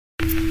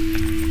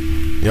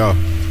Yo.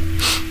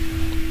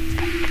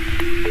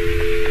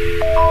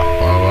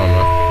 Wow,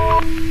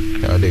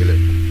 man. Yo, dig it.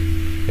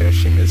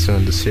 Yoshimitsu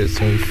in the shit,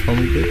 so you feel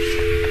me,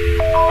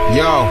 bitch?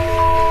 Yo.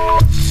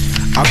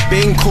 I've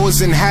been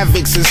causing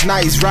havoc since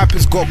 90s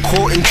rappers got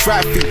caught in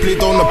traffic. Please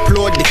don't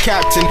applaud the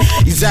captain.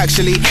 He's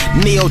actually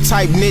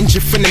Neo-type ninja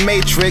from the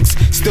Matrix.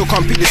 Still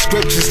can't beat the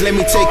scriptures. Let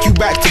me take you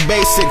back to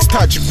basics.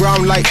 Touch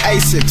ground like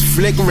Asics.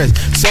 Flickering,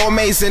 so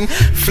amazing.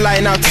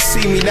 Flying out to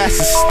see me, that's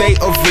a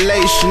state of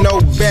relation. No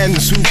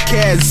Benz, who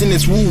cares? In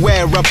his woo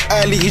wear up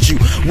early as you.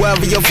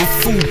 Worthy of a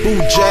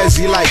FUBU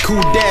jersey, like who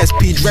dares?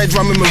 P Dread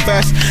drumming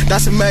reverse.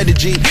 That's a murder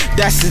G.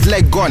 That's his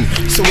leg gone.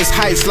 So his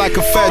height's like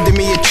a third of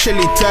me, a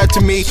chilly third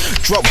to me.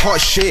 Drop hot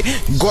shit,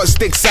 got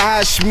sticks to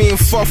hash me and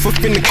fuck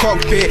up in the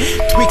cockpit.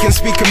 Tweaking,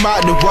 speaking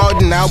about the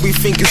world and how we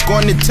think it's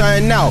gonna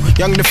turn out.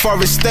 Young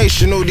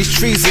deforestation, all these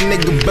trees a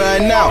nigga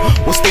burn out.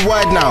 What's the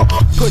word now?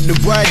 Put the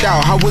word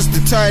out. How was the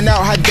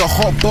turnout? Had the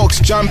hot box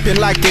jumping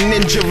like a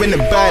ninja in a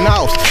burn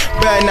house.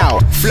 Burn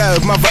out, flow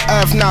of Mother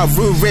Earth now.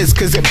 Rule risk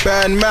cause it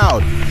burn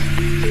mouth.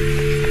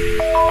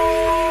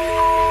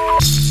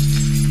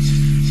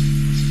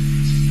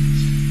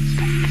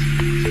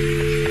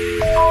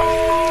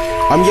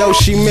 I'm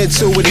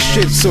Yoshimitsu with a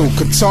shih tzu,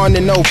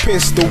 katana no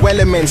pistol,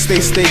 elements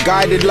they stay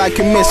guided like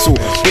a missile.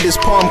 With his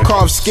palm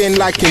carved skin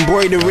like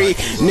embroidery,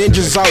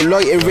 ninjas out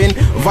loitering,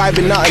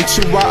 vibing nothing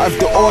too out of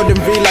the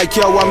ordinary. Like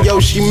yo, I'm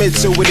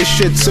Yoshimitsu with a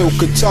shih tzu,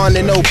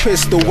 katana no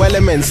pistol,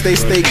 elements they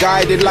stay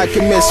guided like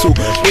a missile.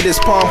 With his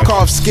palm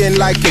carved skin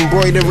like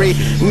embroidery,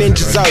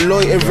 ninjas out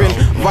loitering,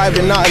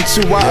 vibing nothing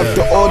too out of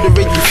the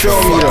ordinary. You feel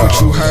me?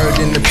 What you heard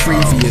in the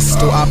previous,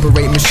 still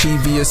operate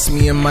mischievous.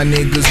 Me and my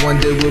niggas one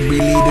day will be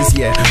leaders,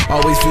 yeah.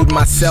 Always viewed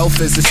myself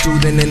as a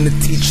student and the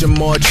teacher,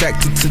 more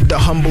attracted to the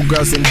humble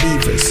girls and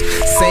divas.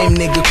 Same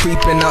nigga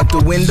creeping out the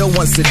window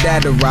once the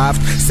dad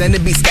arrived.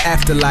 Sending beats to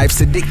afterlife,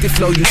 addicted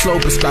flow you slow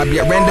prescribe.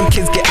 Yet random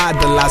kids get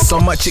idolized so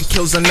much it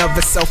kills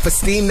another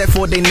self-esteem,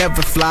 therefore they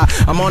never fly.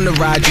 I'm on the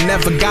ride, you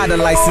never got a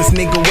license,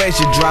 nigga, where's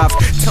your drive?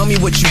 Tell me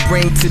what you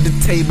bring to the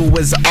table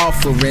as an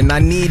offering. I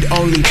need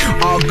only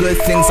all good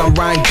things. I'm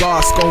Ryan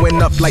Goss,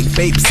 going up like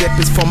vape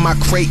zippers for my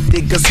crate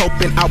diggers,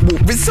 hoping I will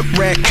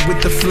resurrect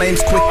with the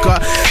flames quicker.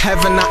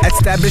 Heaven I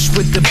established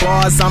with the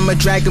bars, I'm a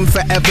dragon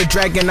forever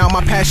dragging out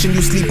my passion.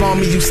 You sleep on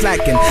me, you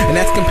slacking, and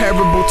that's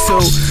comparable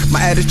to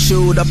my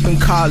attitude up in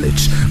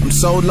college. I'm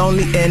so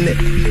lonely in it,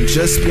 I'm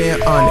just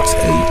being honest.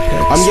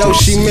 I'm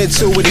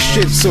Yoshimitsu with a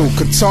shih tzu,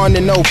 katana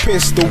no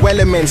pistol,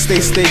 elements they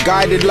stay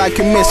guided like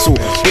a missile.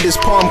 With his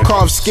palm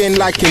carved skin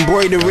like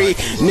embroidery,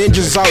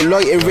 ninjas out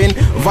loitering,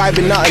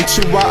 vibing nothing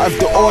too out of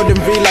the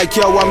ordinary. Like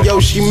yo, I'm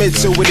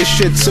Yoshimitsu with a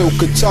shih tzu,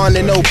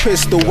 katana no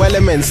pistol,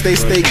 elements they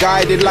stay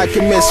guided like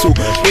a missile.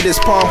 With his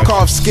palm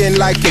carved skin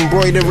like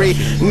embroidery,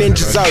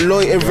 ninjas out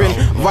loitering,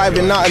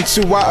 vibing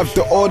nothing too out of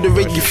the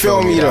ordinary. You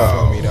feel me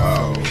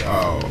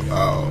though?